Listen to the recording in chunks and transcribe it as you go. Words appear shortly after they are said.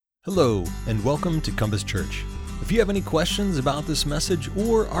Hello, and welcome to Compass Church. If you have any questions about this message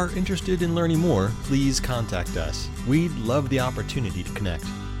or are interested in learning more, please contact us. We'd love the opportunity to connect.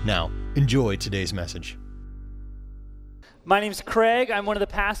 Now, enjoy today's message. My name's Craig. I'm one of the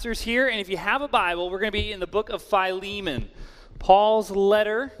pastors here, and if you have a Bible, we're going to be in the book of Philemon, Paul's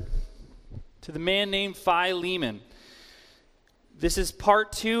letter to the man named Philemon. This is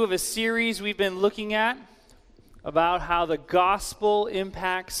part 2 of a series we've been looking at about how the gospel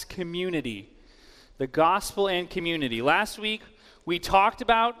impacts community. The gospel and community. Last week, we talked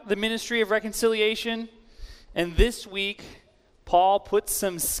about the ministry of reconciliation, and this week, Paul puts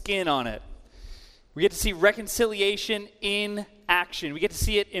some skin on it. We get to see reconciliation in action. We get to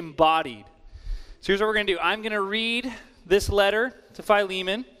see it embodied. So here's what we're going to do. I'm going to read this letter to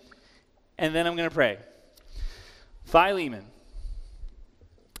Philemon, and then I'm going to pray. Philemon,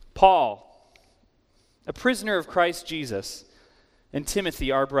 Paul, a prisoner of Christ Jesus, and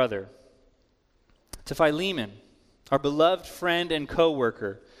Timothy, our brother. To Philemon, our beloved friend and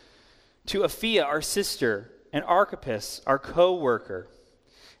co-worker. To Apphia, our sister, and Archippus, our co-worker.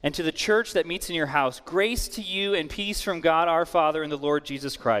 And to the church that meets in your house, grace to you and peace from God our Father and the Lord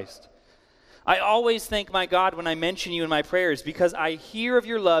Jesus Christ. I always thank my God when I mention you in my prayers, because I hear of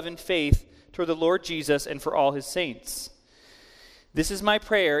your love and faith toward the Lord Jesus and for all his saints. This is my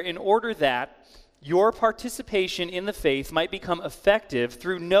prayer in order that your participation in the faith might become effective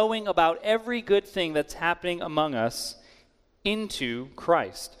through knowing about every good thing that's happening among us into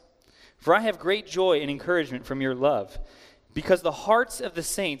Christ. For I have great joy and encouragement from your love, because the hearts of the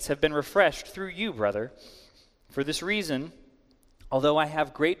saints have been refreshed through you, brother. For this reason, although I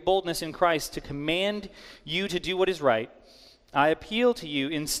have great boldness in Christ to command you to do what is right, I appeal to you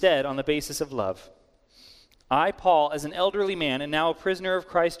instead on the basis of love. I, Paul, as an elderly man and now a prisoner of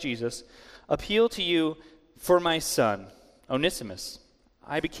Christ Jesus, appeal to you for my son, Onesimus.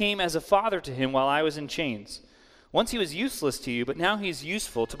 I became as a father to him while I was in chains. Once he was useless to you, but now he is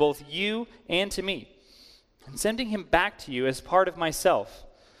useful to both you and to me. I'm sending him back to you as part of myself.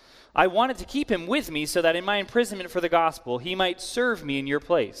 I wanted to keep him with me so that in my imprisonment for the gospel, he might serve me in your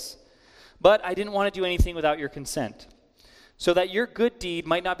place. But I didn't want to do anything without your consent, so that your good deed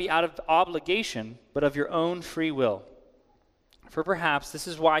might not be out of obligation, but of your own free will. For perhaps this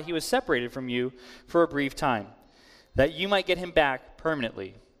is why he was separated from you for a brief time, that you might get him back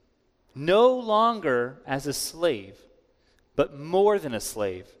permanently. No longer as a slave, but more than a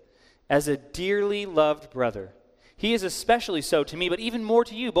slave, as a dearly loved brother. He is especially so to me, but even more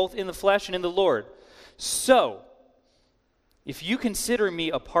to you, both in the flesh and in the Lord. So, if you consider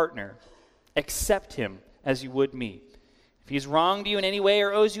me a partner, accept him as you would me. If he has wronged you in any way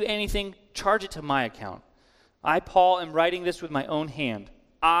or owes you anything, charge it to my account. I, Paul, am writing this with my own hand.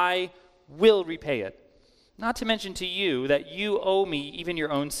 I will repay it. Not to mention to you that you owe me even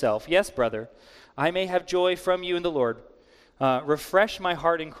your own self. Yes, brother, I may have joy from you in the Lord. Refresh my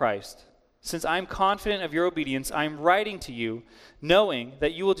heart in Christ. Since I am confident of your obedience, I am writing to you, knowing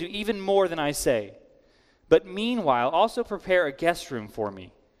that you will do even more than I say. But meanwhile, also prepare a guest room for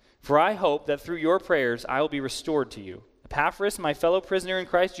me. For I hope that through your prayers I will be restored to you. Epaphras, my fellow prisoner in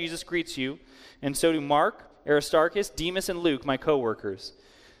Christ Jesus, greets you, and so do Mark, Aristarchus, Demas, and Luke, my co-workers.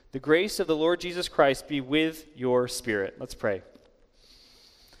 The grace of the Lord Jesus Christ be with your spirit. Let's pray.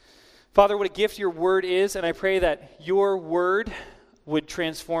 Father, what a gift your word is, and I pray that your word would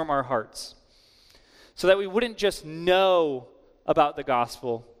transform our hearts so that we wouldn't just know about the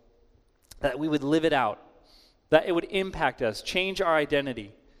gospel, that we would live it out, that it would impact us, change our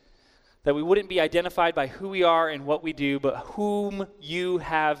identity, that we wouldn't be identified by who we are and what we do, but whom you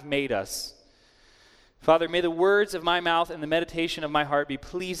have made us. Father, may the words of my mouth and the meditation of my heart be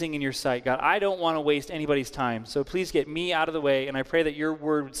pleasing in your sight. God, I don't want to waste anybody's time, so please get me out of the way, and I pray that your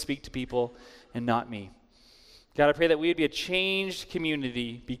word would speak to people and not me. God, I pray that we would be a changed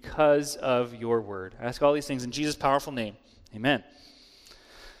community because of your word. I ask all these things in Jesus' powerful name. Amen.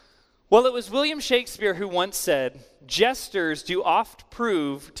 Well, it was William Shakespeare who once said, "Jesters do oft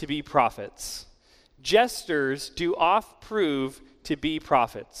prove to be prophets." Jesters do oft prove to be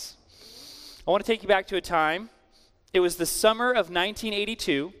prophets. I want to take you back to a time. It was the summer of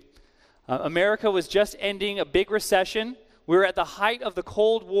 1982. America was just ending a big recession. We were at the height of the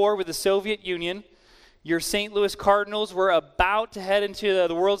Cold War with the Soviet Union. Your St. Louis Cardinals were about to head into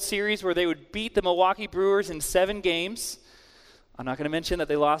the World Series where they would beat the Milwaukee Brewers in 7 games. I'm not going to mention that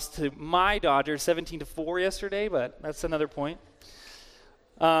they lost to my Dodgers 17-4 yesterday, but that's another point.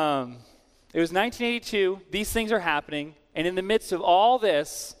 It was 1982. These things are happening. And in the midst of all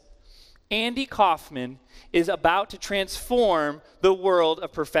this, Andy Kaufman is about to transform the world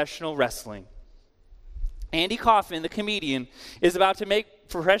of professional wrestling. Andy Kaufman, the comedian, is about to make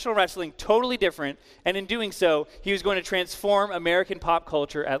professional wrestling totally different, and in doing so, he was going to transform American pop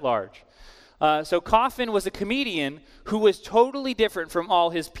culture at large. So Kaufman was a comedian who was totally different from all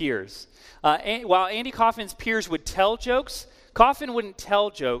his peers. While Andy Kaufman's peers would tell jokes, Kaufman wouldn't tell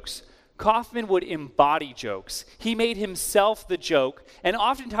jokes. Kaufman would embody jokes. He made himself the joke, and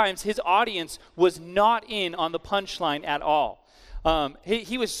oftentimes his audience was not in on the punchline at all.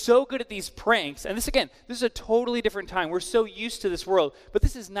 He was so good at these pranks, and this is a totally different time. We're so used to this world, but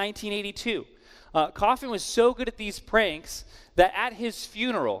this is 1982. Kaufman was so good at these pranks that at his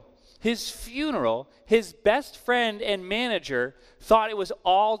funeral, his best friend and manager thought it was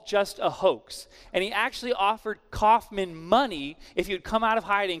all just a hoax. And he actually offered Kaufman money if he would come out of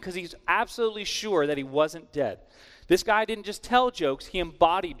hiding because he's absolutely sure that he wasn't dead. This guy didn't just tell jokes, he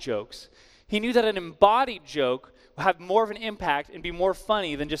embodied jokes. He knew that an embodied joke would have more of an impact and be more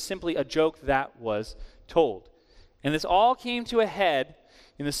funny than just simply a joke that was told. And this all came to a head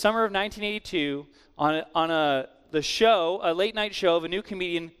in the summer of 1982 on a late night show of a new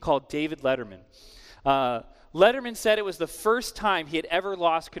comedian called David Letterman. Letterman said it was the first time he had ever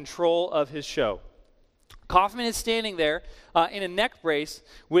lost control of his show. Kaufman is standing there in a neck brace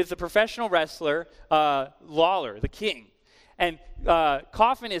with the professional wrestler Lawler, the King. And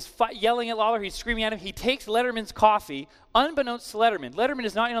Kaufman is yelling at Lawler. He's screaming at him. He takes Letterman's coffee, unbeknownst to Letterman. Letterman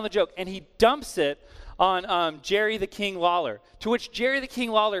is not in on the joke, and he dumps it on Jerry the King Lawler, to which Jerry the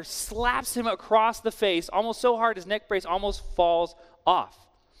King Lawler slaps him across the face, almost so hard his neck brace almost falls off.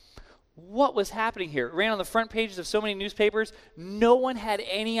 What was happening here? It ran on the front pages of so many newspapers. No one had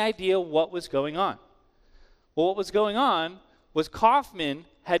any idea what was going on. Well, what was going on was Kaufman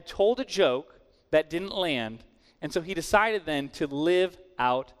had told a joke that didn't land, and so he decided then to live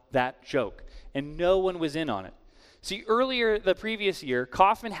out that joke, and no one was in on it. See, earlier the previous year,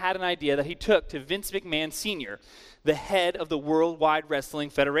 Kaufman had an idea that he took to Vince McMahon Sr., the head of the Worldwide Wrestling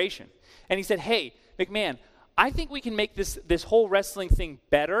Federation. And he said, hey, McMahon, I think we can make this whole wrestling thing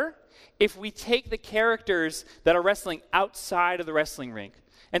better if we take the characters that are wrestling outside of the wrestling rink.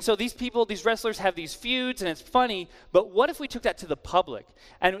 And so these wrestlers have these feuds, and it's funny, but what if we took that to the public?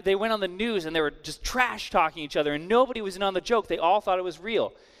 And they went on the news, and they were just trash-talking each other, and nobody was in on the joke. They all thought it was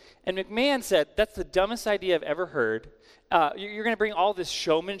real. And McMahon said, that's the dumbest idea I've ever heard. You're going to bring all this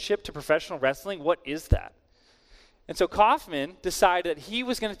showmanship to professional wrestling? What is that? And so Kaufman decided that he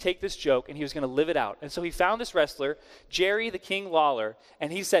was going to take this joke and he was going to live it out. And so he found this wrestler, Jerry the King Lawler,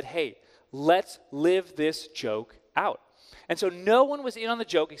 and he said, hey, let's live this joke out. And so no one was in on the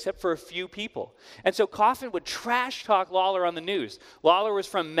joke except for a few people. And so Kaufman would trash talk Lawler on the news. Lawler was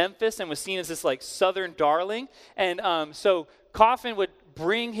from Memphis and was seen as this like southern darling. And so Kaufman would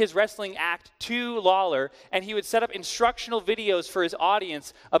bring his wrestling act to Lawler, and he would set up instructional videos for his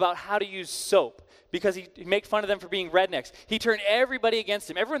audience about how to use soap, because he'd make fun of them for being rednecks. He turned everybody against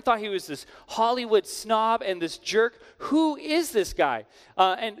him. Everyone thought he was this Hollywood snob and this jerk. Who is this guy?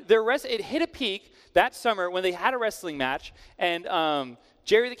 And it hit a peak that summer when they had a wrestling match, and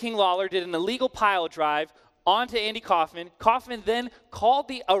Jerry the King Lawler did an illegal pile drive onto Andy Kaufman. Kaufman then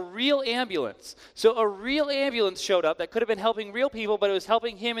called a real ambulance. So a real ambulance showed up that could have been helping real people, but it was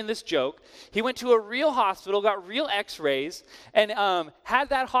helping him in this joke. He went to a real hospital, got real x-rays, and had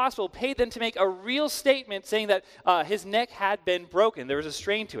that hospital paid them to make a real statement saying that his neck had been broken. There was a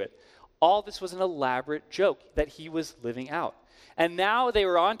strain to it. All this was an elaborate joke that he was living out. And now they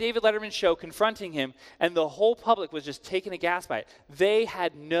were on David Letterman's show confronting him, and the whole public was just taken aghast by it. They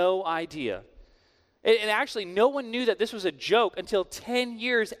had no idea. And actually, no one knew that this was a joke until 10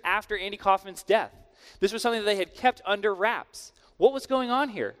 years after Andy Kaufman's death. This was something that they had kept under wraps. What was going on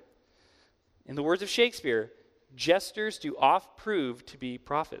here? In the words of Shakespeare, jesters do oft prove to be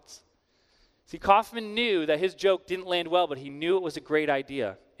prophets. See, Kaufman knew that his joke didn't land well, but he knew it was a great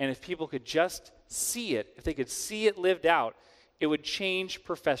idea. And if people could just see it, if they could see it lived out, it would change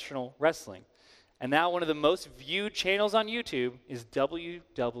professional wrestling. And now one of the most viewed channels on YouTube is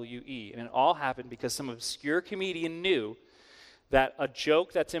WWE. And it all happened because some obscure comedian knew that a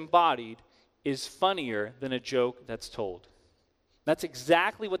joke that's embodied is funnier than a joke that's told. That's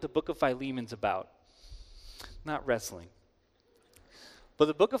exactly what the book of Philemon's about. Not wrestling. But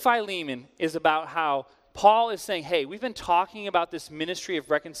the book of Philemon is about how Paul is saying, hey, we've been talking about this ministry of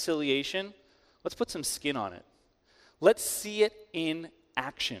reconciliation. Let's put some skin on it. Let's see it in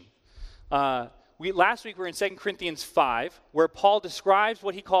action. Last week we were in 2 Corinthians 5, where Paul describes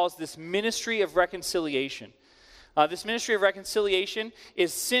what he calls this ministry of reconciliation. This ministry of reconciliation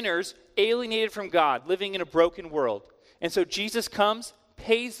is sinners alienated from God, living in a broken world. And so Jesus comes,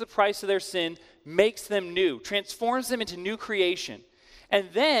 pays the price of their sin, makes them new, transforms them into new creation. And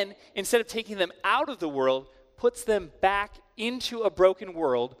then, instead of taking them out of the world, puts them back into a broken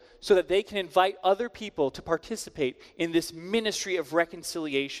world so that they can invite other people to participate in this ministry of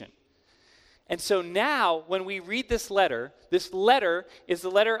reconciliation. And so now, when we read this letter is the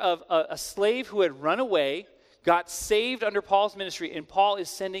letter of a slave who had run away, got saved under Paul's ministry, and Paul is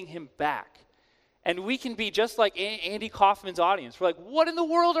sending him back. And we can be just like Andy Kaufman's audience. We're like, what in the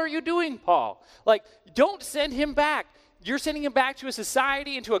world are you doing, Paul? Like, don't send him back. You're sending him back to a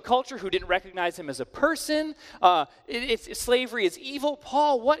society and to a culture who didn't recognize him as a person. Slavery is evil.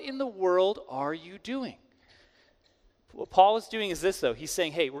 Paul, what in the world are you doing? What Paul is doing is this, though. He's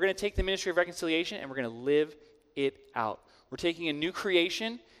saying, hey, we're going to take the ministry of reconciliation and we're going to live it out. We're taking a new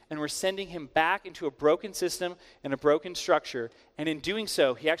creation and we're sending him back into a broken system and a broken structure. And in doing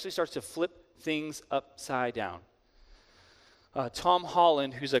so, he actually starts to flip things upside down. Tom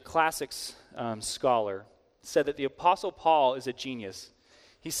Holland, who's a classics scholar, said that the Apostle Paul is a genius.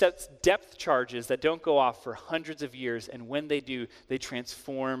 He sets depth charges that don't go off for hundreds of years, and when they do, they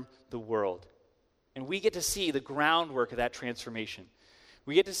transform the world. And we get to see the groundwork of that transformation.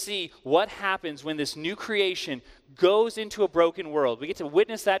 We get to see what happens when this new creation goes into a broken world. We get to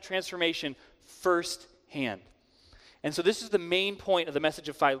witness that transformation firsthand. And so this is the main point of the message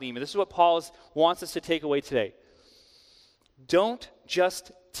of Philemon. This is what Paul wants us to take away today. Don't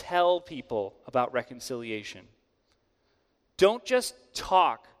just tell people about reconciliation. Don't just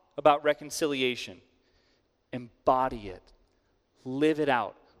talk about reconciliation. Embody it. Live it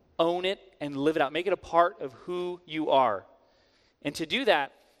out. Own it and live it out. Make it a part of who you are. And to do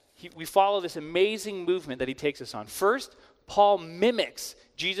that, we follow this amazing movement that he takes us on. First, Paul mimics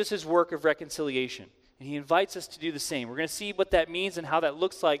Jesus' work of reconciliation. And he invites us to do the same. We're going to see what that means and how that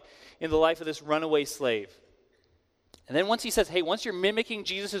looks like in the life of this runaway slave. And then once he says, hey, once you're mimicking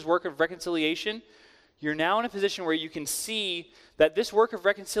Jesus' work of reconciliation, you're now in a position where you can see that this work of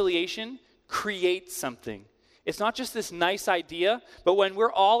reconciliation creates something. It's not just this nice idea, but when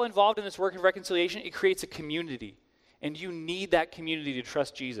we're all involved in this work of reconciliation, it creates a community. And you need that community to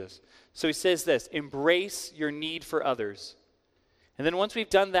trust Jesus. So he says this, embrace your need for others. And then once we've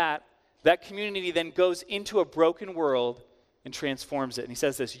done that, that community then goes into a broken world and transforms it. And he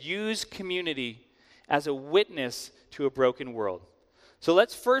says this, use community as a witness to a broken world. So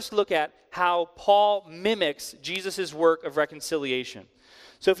let's first look at how Paul mimics Jesus' work of reconciliation.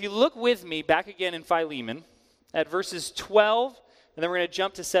 So if you look with me back again in Philemon at verses 12, and then we're going to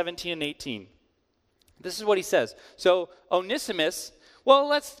jump to 17 and 18. This is what he says. So Onesimus, well,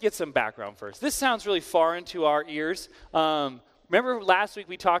 let's get some background first. This sounds really foreign to our ears. Remember last week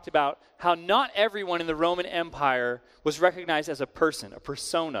we talked about how not everyone in the Roman Empire was recognized as a person, a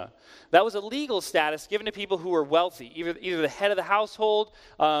persona. That was a legal status given to people who were wealthy, either the head of the household,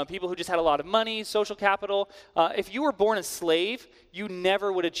 people who just had a lot of money, social capital. If you were born a slave, you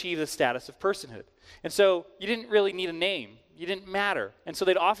never would achieve the status of personhood. And so you didn't really need a name. You didn't matter. And so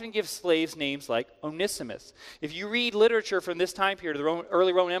they'd often give slaves names like Onesimus. If you read literature from this time period of the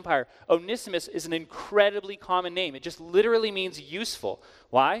early Roman Empire, Onesimus is an incredibly common name. It just literally means useful.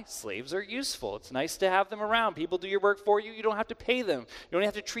 Why? Slaves are useful. It's nice to have them around. People do your work for you. You don't have to pay them. You don't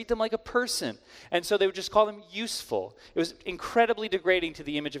have to treat them like a person. And so they would just call them useful. It was incredibly degrading to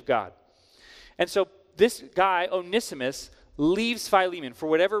the image of God. And so this guy, Onesimus, leaves Philemon for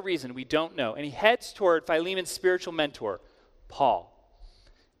whatever reason, we don't know. And he heads toward Philemon's spiritual mentor, Paul.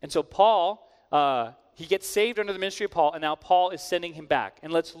 And so Paul, he gets saved under the ministry of Paul, and now Paul is sending him back.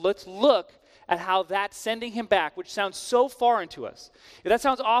 And let's look at how that sending him back, which sounds so foreign to us. If that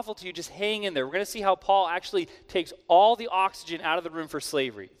sounds awful to you, just hang in there. We're going to see how Paul actually takes all the oxygen out of the room for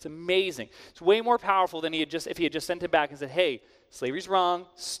slavery. It's amazing. It's way more powerful than if he had just sent him back and said, hey, slavery's wrong,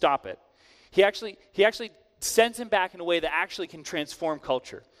 stop it. He actually sends him back in a way that actually can transform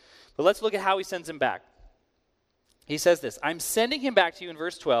culture. But let's look at how he sends him back. He says this, I'm sending him back to you in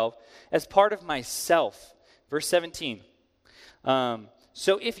verse 12 as part of myself. Verse 17.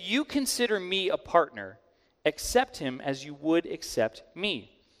 So if you consider me a partner, accept him as you would accept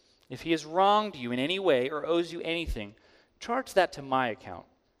me. If he has wronged you in any way or owes you anything, charge that to my account.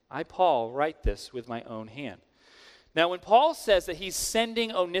 I, Paul, write this with my own hand. Now, when Paul says that he's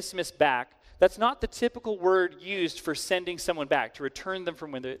sending Onesimus back, that's not the typical word used for sending someone back, to return them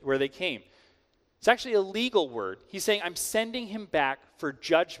from where they came. It's actually a legal word. He's saying, I'm sending him back for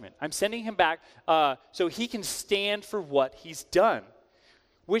judgment. I'm sending him back so he can stand for what he's done,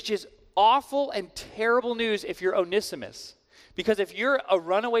 which is awful and terrible news if you're Onesimus. Because if you're a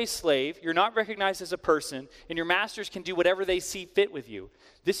runaway slave, you're not recognized as a person, and your masters can do whatever they see fit with you.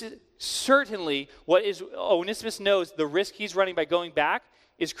 This is certainly what Onesimus knows the risk he's running by going back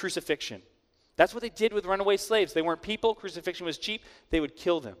is crucifixion. That's what they did with runaway slaves. They weren't people. Crucifixion was cheap. They would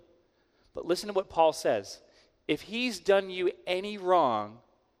kill them. But listen to what Paul says. If he's done you any wrong,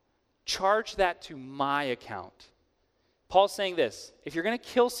 charge that to my account. Paul's saying this. If you're going to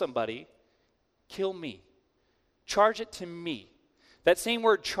kill somebody, kill me. Charge it to me. That same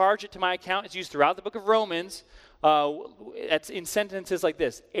word, charge it to my account, is used throughout the book of Romans. It's in sentences like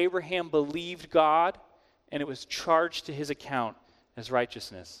this. Abraham believed God, and it was charged to his account as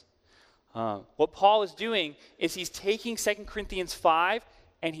righteousness. What Paul is doing is he's taking 2 Corinthians 5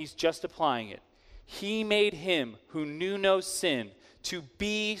 and he's just applying it. He made him who knew no sin to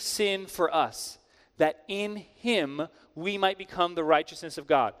be sin for us, that in him we might become the righteousness of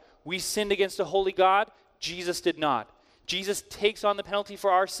God. We sinned against a holy God. Jesus did not. Jesus takes on the penalty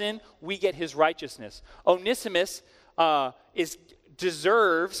for our sin. We get his righteousness. Onesimus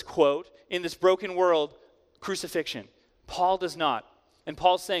deserves, quote, in this broken world, crucifixion. Paul does not. And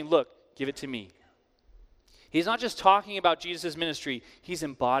Paul's saying, look, give it to me. He's not just talking about Jesus' ministry, he's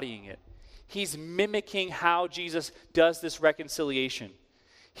embodying it. He's mimicking how Jesus does this reconciliation.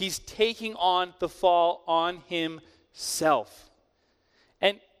 He's taking on the fall on himself.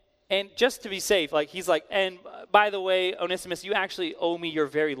 And just to be safe, he's like, and by the way, Onesimus, you actually owe me your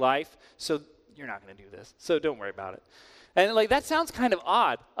very life, so you're not going to do this. So don't worry about it. And that sounds kind of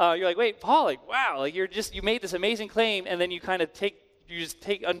odd. You're like, wait, Paul, wow, you made this amazing claim, and then you kind of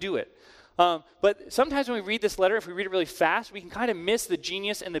undo it. But sometimes when we read this letter, if we read it really fast, we can kind of miss the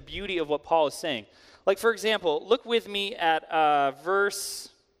genius and the beauty of what Paul is saying. For example, look with me at verse,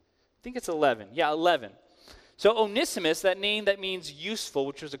 I think it's 11. Yeah, 11. So Onesimus, that name that means useful,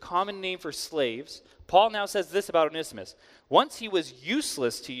 which was a common name for slaves, Paul now says this about Onesimus. Once he was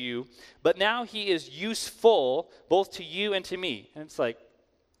useless to you, but now he is useful both to you and to me. And it's like,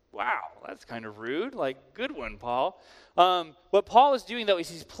 wow, that's kind of rude. Good one, Paul. What Paul is doing, though, is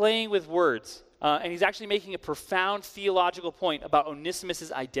he's playing with words. And he's actually making a profound theological point about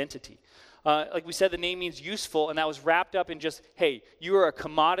Onesimus' identity. Like we said, the name means useful, and that was wrapped up in just, hey, you are a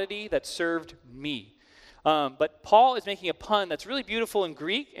commodity that served me. But Paul is making a pun that's really beautiful in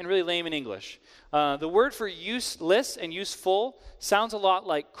Greek and really lame in English. The word for useless and useful sounds a lot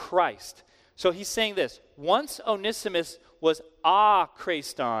like Christ. So he's saying this. Once Onesimus was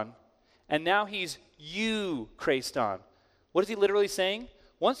Christon, and now he's Christon. What is he literally saying?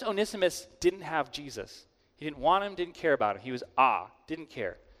 Once Onesimus didn't have Jesus. He didn't want him, didn't care about him. He was didn't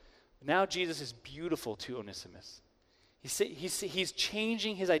care. Now Jesus is beautiful to Onesimus. He's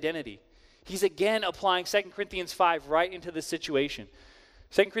changing his identity. He's again applying 2 Corinthians 5 right into this situation.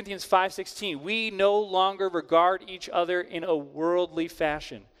 2 Corinthians 5:16, we no longer regard each other in a worldly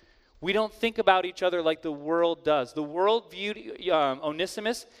fashion. We don't think about each other like the world does. The world viewed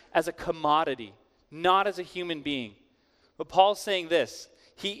Onesimus as a commodity, not as a human being. But Paul's saying this,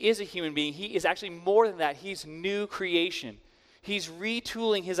 he is a human being. He is actually more than that. He's new creation. He's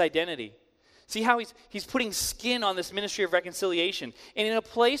retooling his identity. See how he's putting skin on this ministry of reconciliation, and in a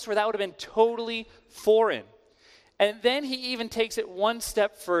place where that would have been totally foreign. And then he even takes it one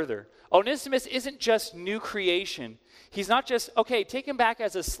step further. Onesimus isn't just new creation. He's not just, okay, take him back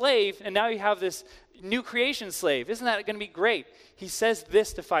as a slave, and now you have this new creation slave. Isn't that going to be great? He says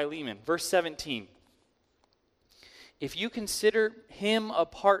this to Philemon, verse 17. If you consider him a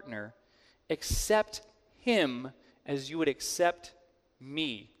partner, accept him as you would accept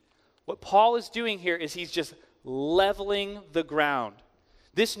me. What Paul is doing here is he's just leveling the ground.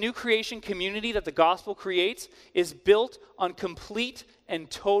 This new creation community that the gospel creates is built on complete and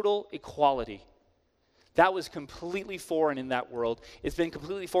total equality. That was completely foreign in that world. It's been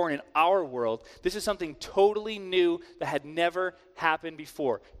completely foreign in our world. This is something totally new that had never happened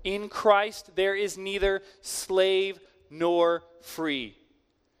before. In Christ, there is neither slave nor free.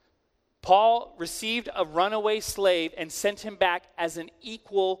 Paul received a runaway slave and sent him back as an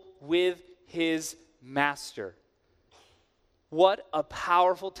equal with his master. What a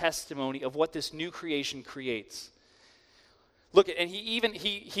powerful testimony of what this new creation creates. Look, and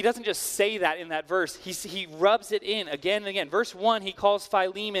he doesn't just say that in that verse. He rubs it in again and again. Verse 1, he calls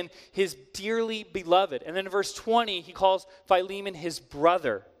Philemon his dearly beloved. And then in verse 20, he calls Philemon his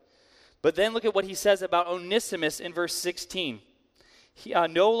brother. But then look at what he says about Onesimus in verse 16. He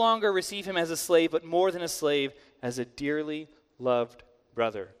no longer receive him as a slave, but more than a slave, as a dearly loved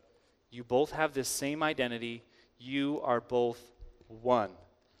brother. You both have this same identity. You are both one.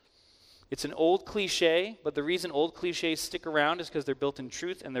 It's an old cliche, but the reason old cliches stick around is because they're built in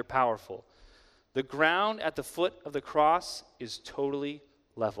truth and they're powerful. The ground at the foot of the cross is totally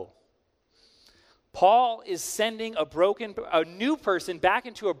level. Paul is sending a new person back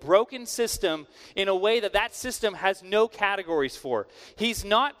into a broken system in a way that system has no categories for. He's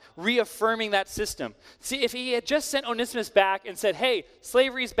not reaffirming that system. See, if he had just sent Onesimus back and said, hey,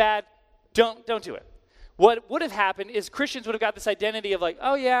 slavery's bad, don't do it. What would have happened is Christians would have got this identity of like,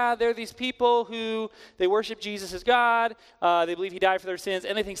 oh yeah, they're these people who, they worship Jesus as God, they believe he died for their sins,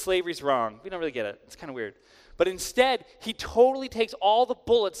 and they think slavery's wrong. We don't really get it. It's kind of weird. But instead, he totally takes all the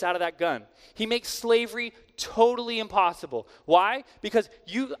bullets out of that gun. He makes slavery totally impossible. Why? Because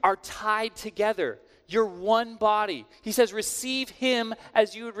you are tied together. You're one body. He says, receive him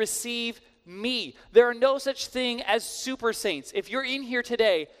as you would receive me. There are no such thing as super saints. If you're in here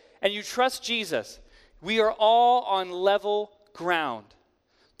today and you trust Jesus, we are all on level ground.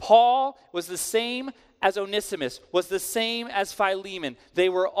 Paul was the same as Onesimus, was the same as Philemon. They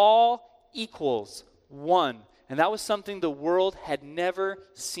were all equals, one. And that was something the world had never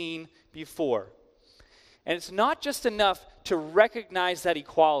seen before. And it's not just enough to recognize that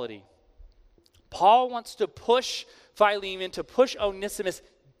equality. Paul wants to push Philemon, to push Onesimus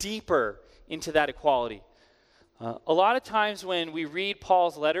deeper into that equality. A lot of times when we read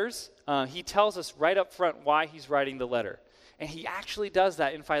Paul's letters, he tells us right up front why he's writing the letter. And he actually does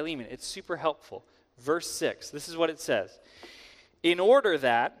that in Philemon. It's super helpful. Verse 6, this is what it says. In order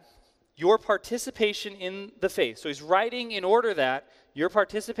that your participation in the faith, so he's writing in order that your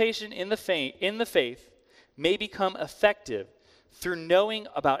participation in the faith may become effective through knowing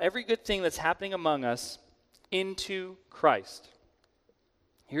about every good thing that's happening among us into Christ.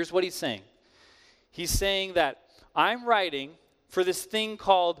 Here's what he's saying. He's saying that I'm writing for this thing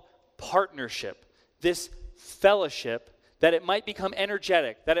called partnership, this fellowship, that it might become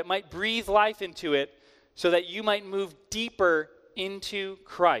energetic, that it might breathe life into it, so that you might move deeper into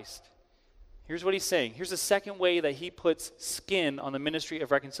Christ. Here's what he's saying. Here's the second way that he puts skin on the ministry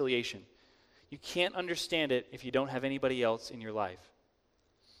of reconciliation. You can't understand it if you don't have anybody else in your life.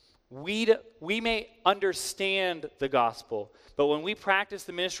 We may understand the gospel, but when we practice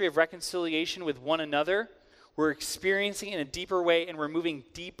the ministry of reconciliation with one another, we're experiencing it in a deeper way, and we're moving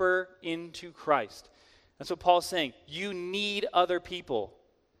deeper into Christ. That's what Paul's saying. You need other people.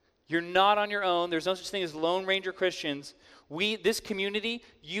 You're not on your own. There's no such thing as Lone Ranger Christians. This community,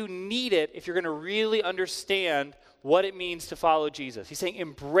 you need it if you're going to really understand what it means to follow Jesus. He's saying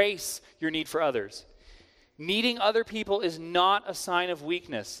embrace your need for others. Needing other people is not a sign of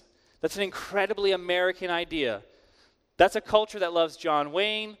weakness. That's an incredibly American idea. That's a culture that loves John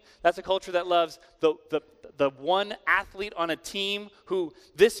Wayne. That's a culture that loves the one athlete on a team who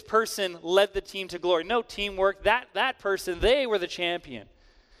this person led the team to glory. No teamwork. That person, they were the champion.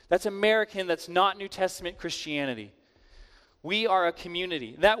 That's American. That's not New Testament Christianity. We are a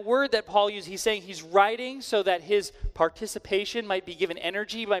community. That word that Paul used, he's saying he's writing so that his participation might be given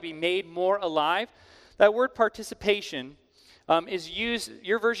energy, might be made more alive. That word participation is used,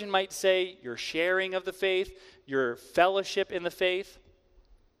 your version might say your sharing of the faith, your fellowship in the faith.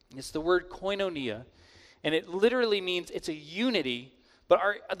 It's the word koinonia, and it literally means it's a unity, but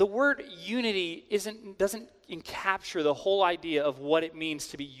the word unity doesn't capture the whole idea of what it means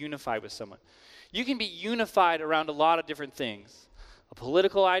to be unified with someone. You can be unified around a lot of different things. A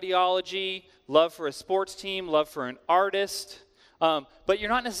political ideology, love for a sports team, love for an artist, but you're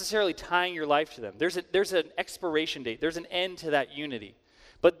not necessarily tying your life to them. There's an expiration date. There's an end to that unity.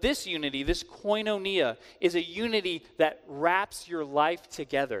 But this unity, this koinonia, is a unity that wraps your life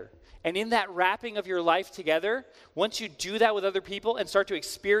together. And in that wrapping of your life together, once you do that with other people and start to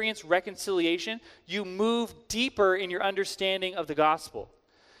experience reconciliation, you move deeper in your understanding of the gospel.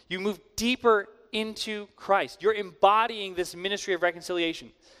 You move deeper into Christ. You're embodying this ministry of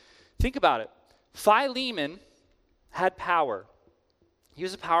reconciliation. Think about it. Philemon had power. He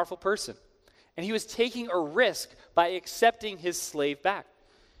was a powerful person. And he was taking a risk by accepting his slave back.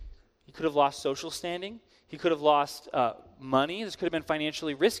 He could have lost social standing. He could have lost money. This could have been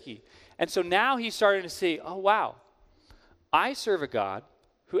financially risky. And so now he's starting to see, oh, wow, I serve a God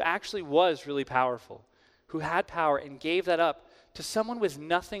who actually was really powerful, who had power and gave that up to someone with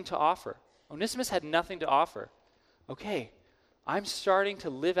nothing to offer. Onesimus had nothing to offer. Okay, I'm starting to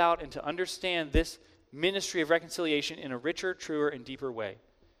live out and to understand this ministry of reconciliation in a richer, truer, and deeper way.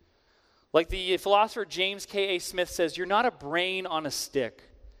 Like the philosopher James K.A. Smith says, you're not a brain on a stick.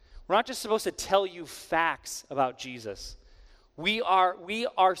 We're not just supposed to tell you facts about Jesus. We are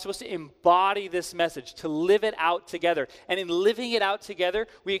supposed to embody this message, to live it out together. And in living it out together,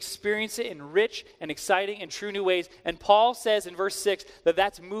 we experience it in rich and exciting and true new ways. And Paul says in verse 6 that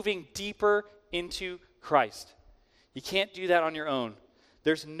that's moving deeper into Christ. You can't do that on your own.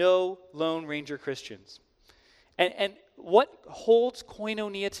 There's no Lone Ranger Christians. And what holds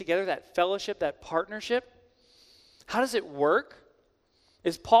koinonia together, that fellowship, that partnership? How does it work?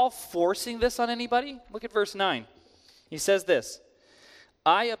 Is Paul forcing this on anybody? Look at verse 9. He says this,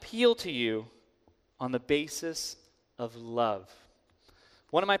 I appeal to you on the basis of love.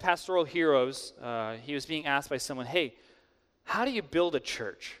 One of my pastoral heroes, he was being asked by someone, hey, how do you build a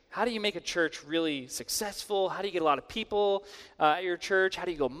church? How do you make a church really successful? How do you get a lot of people at your church? How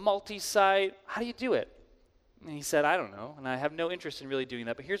do you go multi-site? How do you do it? And he said, I don't know, and I have no interest in really doing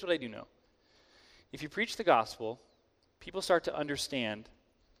that, but here's what I do know. If you preach the gospel, people start to understand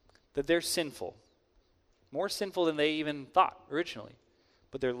that they're sinful, more sinful than they even thought originally,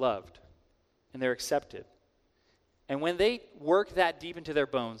 but they're loved and they're accepted. And when they work that deep into their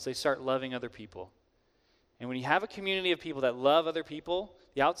bones, they start loving other people. And when you have a community of people that love other people,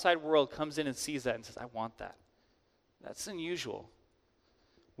 the outside world comes in and sees that and says, I want that. That's unusual.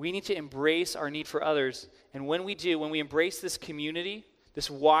 We need to embrace our need for others. And when we do, when we embrace this community, this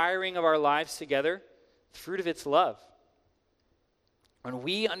wiring of our lives together, the fruit of it's love. When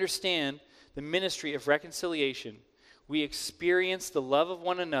we understand the ministry of reconciliation, we experience the love of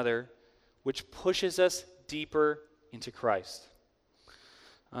one another, which pushes us deeper into Christ.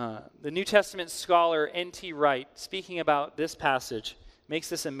 The New Testament scholar N.T. Wright, speaking about this passage, makes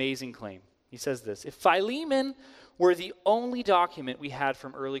this amazing claim. He says this, if Philemon were the only document we had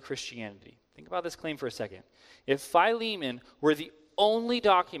from early Christianity, think about this claim for a second. If Philemon were the only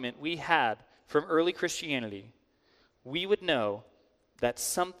document we had from early Christianity, we would know that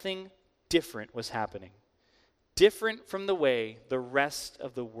something different was happening, different from the way the rest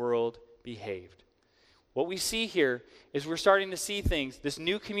of the world behaved. What we see here is we're starting to see things, this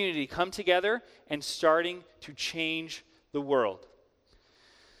new community come together and starting to change the world.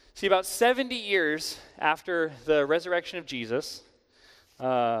 See, about 70 years after the resurrection of Jesus,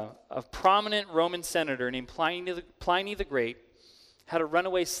 a prominent Roman senator named Pliny the Great had a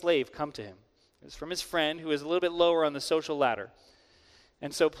runaway slave come to him. It was from his friend who was a little bit lower on the social ladder.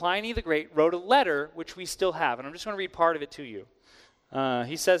 And so Pliny the Great wrote a letter, which we still have, and I'm just going to read part of it to you.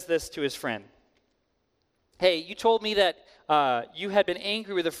 He says this to his friend. Hey, you told me that you had been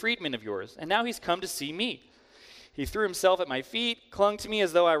angry with a freedman of yours, and now he's come to see me. He threw himself at my feet, clung to me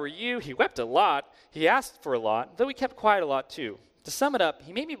as though I were you. He wept a lot. He asked for a lot, though he kept quiet a lot too. To sum it up,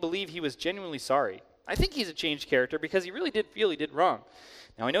 he made me believe he was genuinely sorry. I think he's a changed character because he really did feel he did wrong.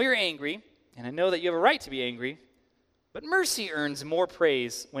 Now, I know you're angry, and I know that you have a right to be angry, but mercy earns more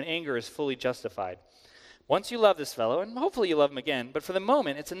praise when anger is fully justified. Once you love this fellow, and hopefully you love him again, but for the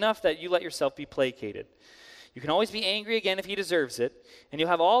moment, it's enough that you let yourself be placated. You can always be angry again if he deserves it, and you'll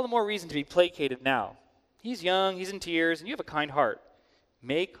have all the more reason to be placated now. He's young, he's in tears, and you have a kind heart.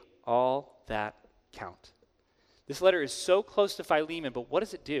 Make all that count. This letter is so close to Philemon, but what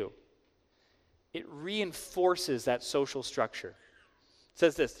does it do? It reinforces that social structure. It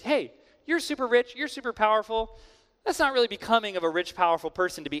says this, hey, you're super rich, you're super powerful. That's not really becoming of a rich, powerful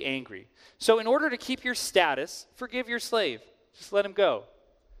person to be angry. So in order to keep your status, forgive your slave. Just let him go.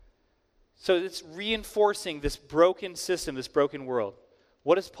 So it's reinforcing this broken system, this broken world.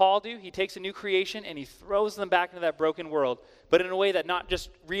 What does Paul do? He takes a new creation and he throws them back into that broken world, but in a way that not just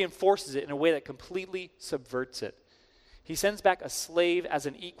reinforces it, in a way that completely subverts it. He sends back a slave as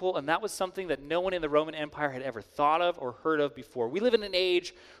an equal, and that was something that no one in the Roman Empire had ever thought of or heard of before. We live in an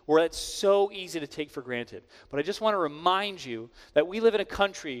age where it's so easy to take for granted. But I just want to remind you that we live in a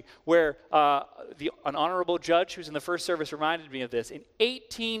country where an honorable judge who's in the first service reminded me of this. In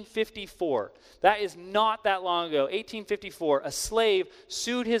 1854, that is not that long ago, 1854, a slave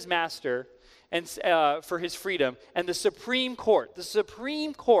sued his master and for his freedom. And the Supreme Court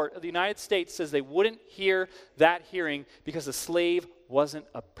of the United States says they wouldn't hear that hearing because the slave wasn't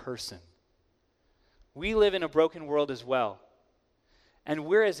a person. We live in a broken world as well. And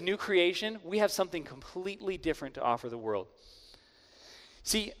we're as new creation, we have something completely different to offer the world.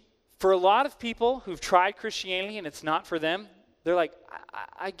 See, for a lot of people who've tried Christianity and it's not for them, they're like,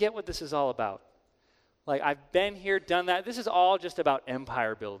 I get what this is all about. Like, I've been here, done that. This is all just about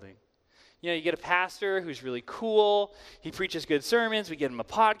empire building. You know, you get a pastor who's really cool. He preaches good sermons. We get him a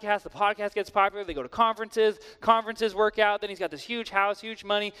podcast. The podcast gets popular. They go to conferences. Conferences work out. Then he's got this huge house, huge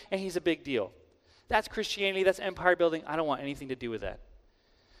money, and he's a big deal. That's Christianity. That's empire building. I don't want anything to do with that.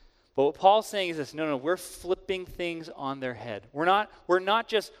 But what Paul's saying is this, no, we're flipping things on their head. We're not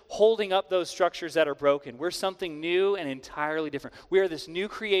just holding up those structures that are broken. We're something new and entirely different. We are this new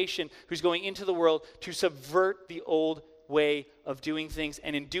creation who's going into the world to subvert the old way of doing things,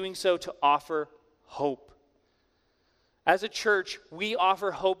 and in doing so to offer hope. As a church, we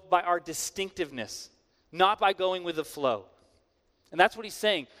offer hope by our distinctiveness, not by going with the flow. And that's what he's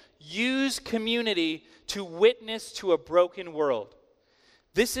saying. Use community to witness to a broken world.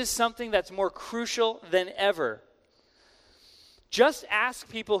 This is something that's more crucial than ever. Just ask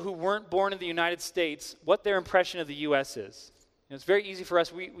people who weren't born in the United States what their impression of the U.S. is. It's very easy for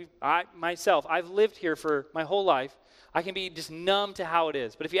us. I've lived here for my whole life. I can be just numb to how it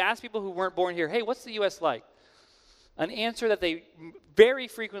is. But if you ask people who weren't born here, hey, what's the U.S. like? An answer that they very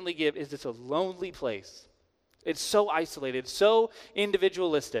frequently give is it's a lonely place. It's so isolated, so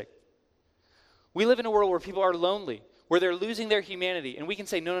individualistic. We live in a world where people are lonely, where they're losing their humanity. And we can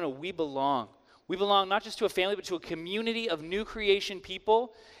say, no, we belong. We belong not just to a family, but to a community of new creation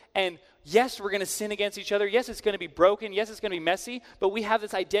people. And yes, we're going to sin against each other. Yes, it's going to be broken. Yes, it's going to be messy. But we have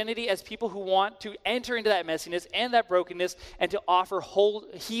this identity as people who want to enter into that messiness and that brokenness and to offer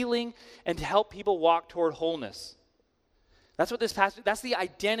healing and to help people walk toward wholeness. That's what this passage, that's the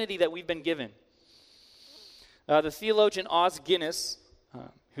identity that we've been given. The theologian Os Guinness,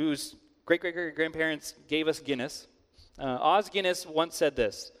 whose great-great-great-grandparents gave us Guinness, Os Guinness once said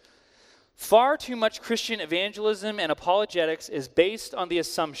this: "Far too much Christian evangelism and apologetics is based on the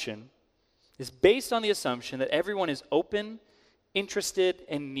assumption that everyone is open, interested,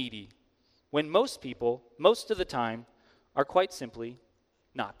 and needy, when most people, most of the time, are quite simply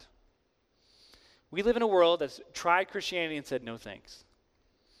not." We live in a world that's tried Christianity and said, no thanks.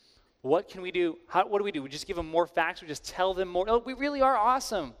 What can we do? What do? We just give them more facts? We just tell them more? Oh, we really are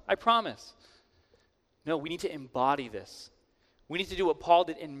awesome, I promise. No, we need to embody this. We need to do what Paul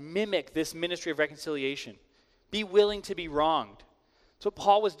did and mimic this ministry of reconciliation. Be willing to be wronged. That's what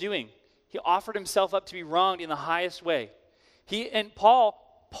Paul was doing. He offered himself up to be wronged in the highest way. Paul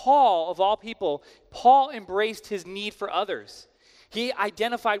of all people, Paul embraced his need for others. He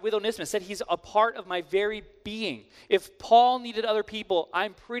identified with Onesimus, said he's a part of my very being. If Paul needed other people,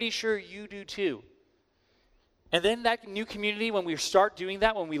 I'm pretty sure you do too. And then that new community, when we start doing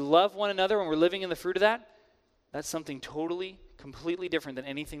that, when we love one another, when we're living in the fruit of that, that's something totally, completely different than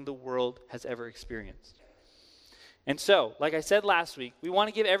anything the world has ever experienced. And so, like I said last week, we want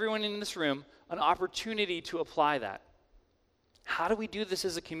to give everyone in this room an opportunity to apply that. How do we do this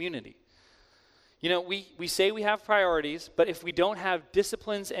as a community? You know, we say we have priorities, but if we don't have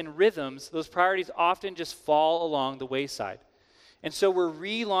disciplines and rhythms, those priorities often just fall along the wayside. And so we're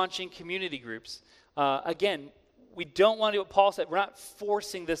relaunching community groups. Again, we don't want to do what Paul said. We're not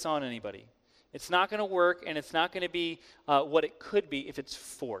forcing this on anybody. It's not going to work, and it's not going to be what it could be if it's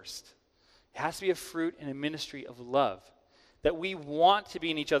forced. It has to be a fruit and a ministry of love, that we want to be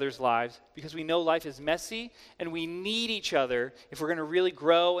in each other's lives because we know life is messy, and we need each other if we're going to really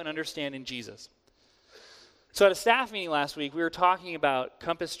grow and understand in Jesus. So at a staff meeting last week, we were talking about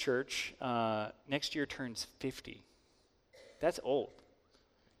Compass Church. Next year turns 50. That's old.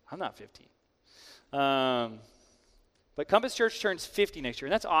 I'm not 50. But Compass Church turns 50 next year,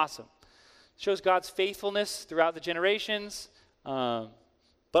 and that's awesome. It shows God's faithfulness throughout the generations, but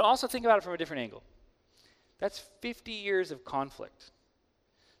also think about it from a different angle. That's 50 years of conflict.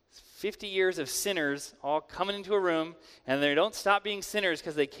 It's 50 years of sinners all coming into a room, and they don't stop being sinners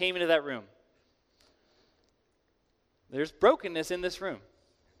because they came into that room. There's brokenness in this room.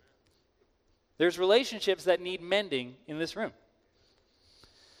 There's relationships that need mending in this room.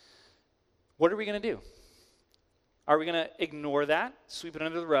 What are we going to do? Are we going to ignore that, sweep it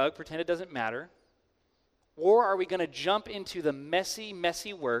under the rug, pretend it doesn't matter? Or are we going to jump into the messy,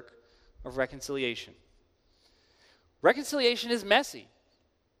 messy work of reconciliation? Reconciliation is messy.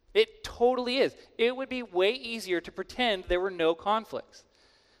 It totally is. It would be way easier to pretend there were no conflicts.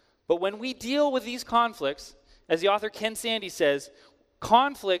 But when we deal with these conflicts, as the author Ken Sande says,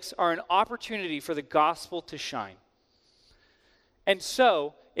 conflicts are an opportunity for the gospel to shine. And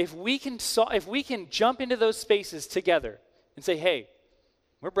so, if we can jump into those spaces together and say, hey,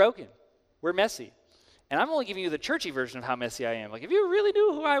 we're broken, we're messy. And I'm only giving you the churchy version of how messy I am. Like, if you really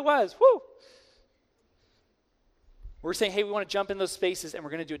knew who I was, whoo. We're saying, hey, we want to jump in those spaces, and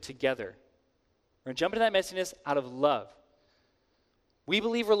we're going to do it together. We're going to jump into that messiness out of love. We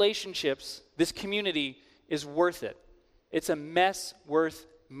believe relationships, this community, is worth it. It's a mess worth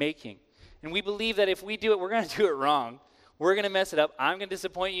making. And we believe that if we do it, we're going to do it wrong. We're going to mess it up. I'm going to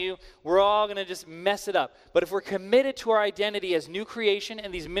disappoint you. We're all going to just mess it up. But if we're committed to our identity as new creation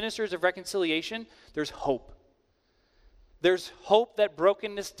and these ministers of reconciliation, there's hope. There's hope that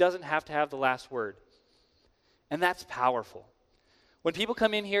brokenness doesn't have to have the last word. And that's powerful. When people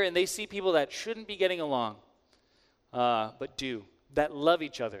come in here and they see people that shouldn't be getting along, but do, that love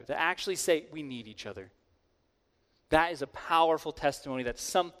each other, that actually say, we need each other. That is a powerful testimony that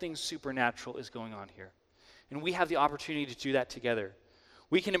something supernatural is going on here. And we have the opportunity to do that together.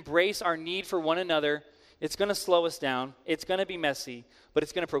 We can embrace our need for one another It's going to slow us down. It's going to be messy, but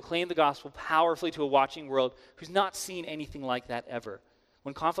it's going to proclaim the gospel powerfully to a watching world who's not seen anything like that ever.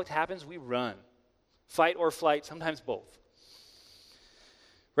 When conflict happens, we run. Fight or flight, sometimes both.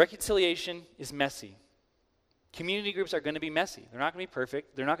 Reconciliation is messy. Community groups are going to be messy. They're not going to be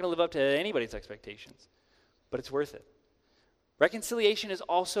perfect. They're not going to live up to anybody's expectations, but it's worth it. Reconciliation is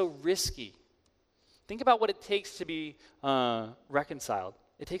also risky. Think about what it takes to be reconciled.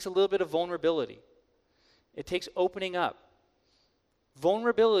 It takes a little bit of vulnerability. It takes opening up.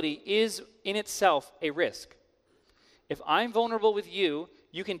 Vulnerability is in itself a risk. If I'm vulnerable with you,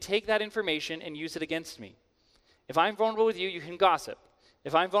 you can take that information and use it against me. If I'm vulnerable with you, you can gossip.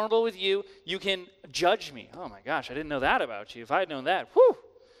 If I'm vulnerable with you, you can judge me. Oh my gosh, I didn't know that about you. If I had known that, whew.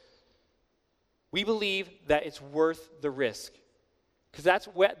 We believe that it's worth the risk. Because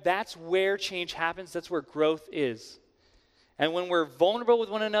that's where change happens. That's where growth is. And when we're vulnerable with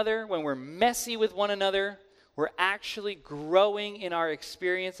one another, when we're messy with one another, we're actually growing in our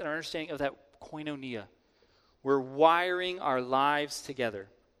experience and our understanding of that koinonia. We're wiring our lives together.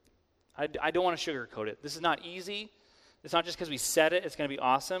 I don't want to sugarcoat it. This is not easy. It's not just because we said it, it's going to be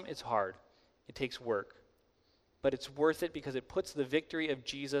awesome. It's hard. It takes work. But it's worth it because it puts the victory of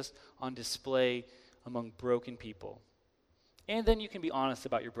Jesus on display among broken people. And then you can be honest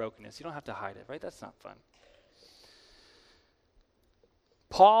about your brokenness. You don't have to hide it, right? That's not fun.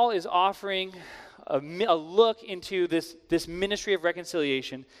 Paul is offering a look into this ministry of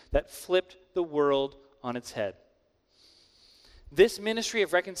reconciliation that flipped the world on its head. This ministry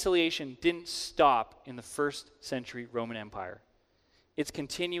of reconciliation didn't stop in the first century Roman Empire. It's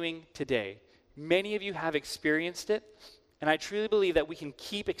continuing today. Many of you have experienced it, and I truly believe that we can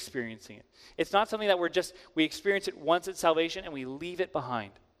keep experiencing it. It's not something that we experience it once at salvation and we leave it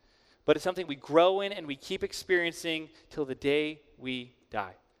behind. But it's something we grow in and we keep experiencing till the day we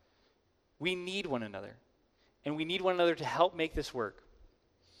die. We need one another, and we need one another to help make this work.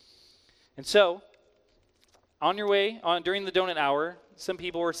 And so, on your way, during the donut hour, some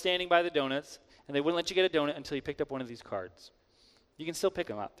people were standing by the donuts, and they wouldn't let you get a donut until you picked up one of these cards. You can still pick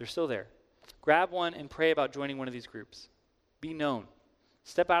them up. They're still there. Grab one and pray about joining one of these groups. Be known.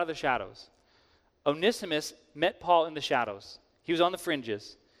 Step out of the shadows. Onesimus met Paul in the shadows. He was on the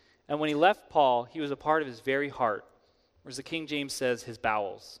fringes. And when he left Paul, he was a part of his very heart. Or as the King James says, his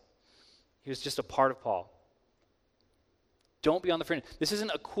bowels. He was just a part of Paul. Don't be on the fringe. This isn't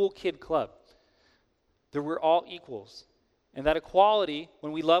a cool kid club. We're all equals. And that equality,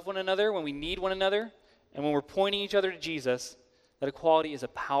 when we love one another, when we need one another, and when we're pointing each other to Jesus, that equality is a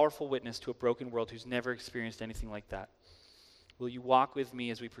powerful witness to a broken world who's never experienced anything like that. Will you walk with me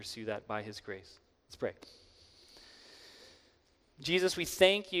as we pursue that by his grace? Let's pray. Jesus, we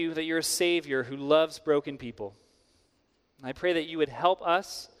thank you that you're a Savior who loves broken people. And I pray that you would help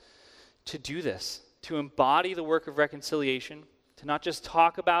us to do this, to embody the work of reconciliation, to not just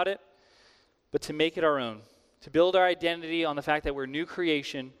talk about it, but to make it our own, to build our identity on the fact that we're new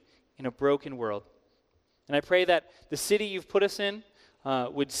creation in a broken world. And I pray that the city you've put us in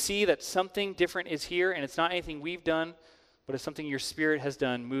would see that something different is here, and it's not anything we've done, but it's something your Spirit has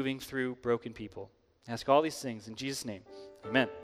done moving through broken people. I ask all these things in Jesus' name. Amen.